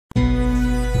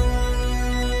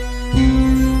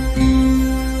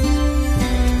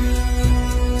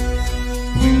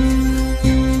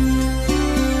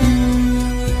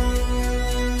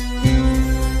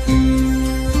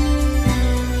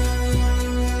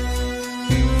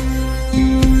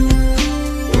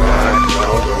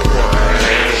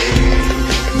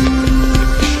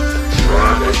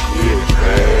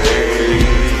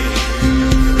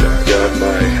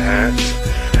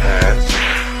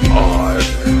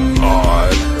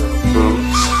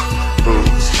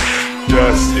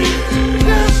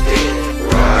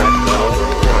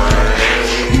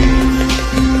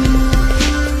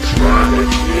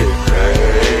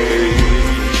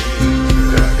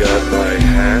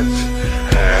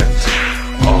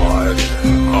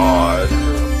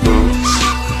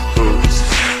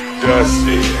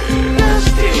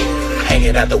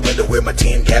the window with my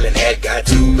 10-gallon hat. Got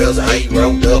 2 bells of hay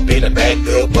rolled up in the back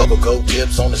of bubble coat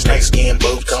tips on the snake skin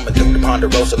boots. Coming through the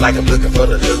Ponderosa like I'm looking for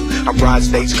the loot. I'm riding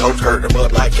stagecoach, herd them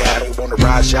up like cattle. Wanna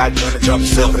ride shotgun and jump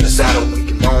yourself in the saddle. We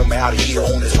can roam out here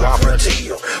on this raw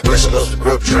frontier. Wrestle us the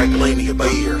grub, drink plenty of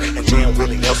beer. And Jim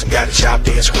Willie Nelson got it chopped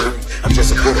and screwed. I'm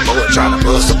just a little boy trying to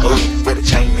bust a move. With a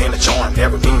chain and a charm,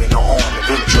 never meaning no harm. I've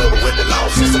been in trouble with the law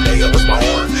since the day I was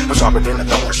born. I'm sharper than a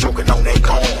thorn, stroking on that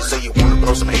corn. Say you wanna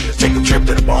blow some haters, take a trip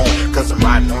to the bone. Cause I'm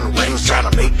riding on the range trying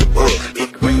to make the buck.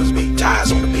 Big rims, big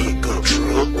tires on the big good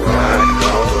truck. Riding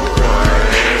on the range,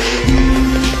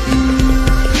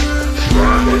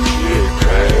 trying to get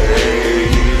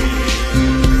paid.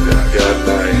 I got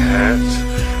my hat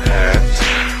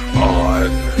on,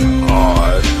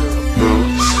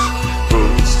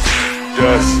 boots,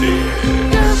 dusty.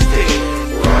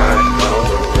 Riding on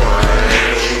the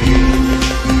range,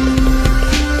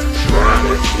 trying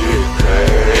to get paid.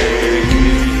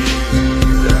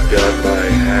 I got my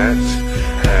hat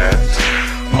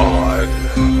on,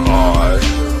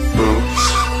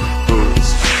 boots,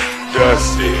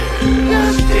 dusty.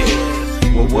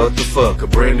 Well, what the fuck, a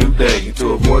brand new day.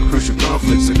 To avoid crucial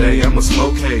conflicts today, I'ma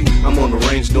smoke hay. I'm on the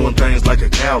range doing things like a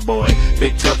cowboy.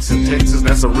 Big trucks in Texas,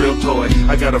 that's a real toy.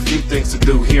 I got a few things to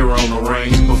do here on the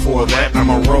range. Before that,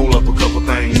 I'ma roll up a couple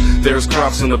things. There's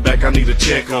crops in the back I need to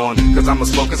check on, cause I'm a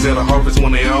smoker, sell the harvest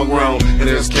when they all grown. And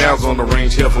there's cows on the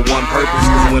range here for one purpose,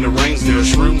 cause when it rains there's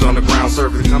shrooms on the ground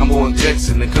surface. I'm born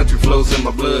Texan and country flows in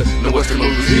my blood. No western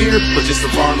movies here, but just a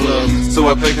farm love. So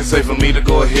I think it's safe for me to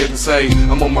go ahead and say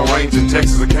I'm on my range in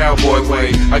Texas a cowboy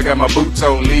way. I got my boots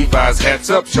on, Levi's, hats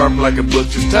up, sharp like a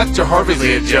butcher's touch, a Harvey's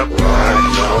edge up.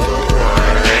 Riding on the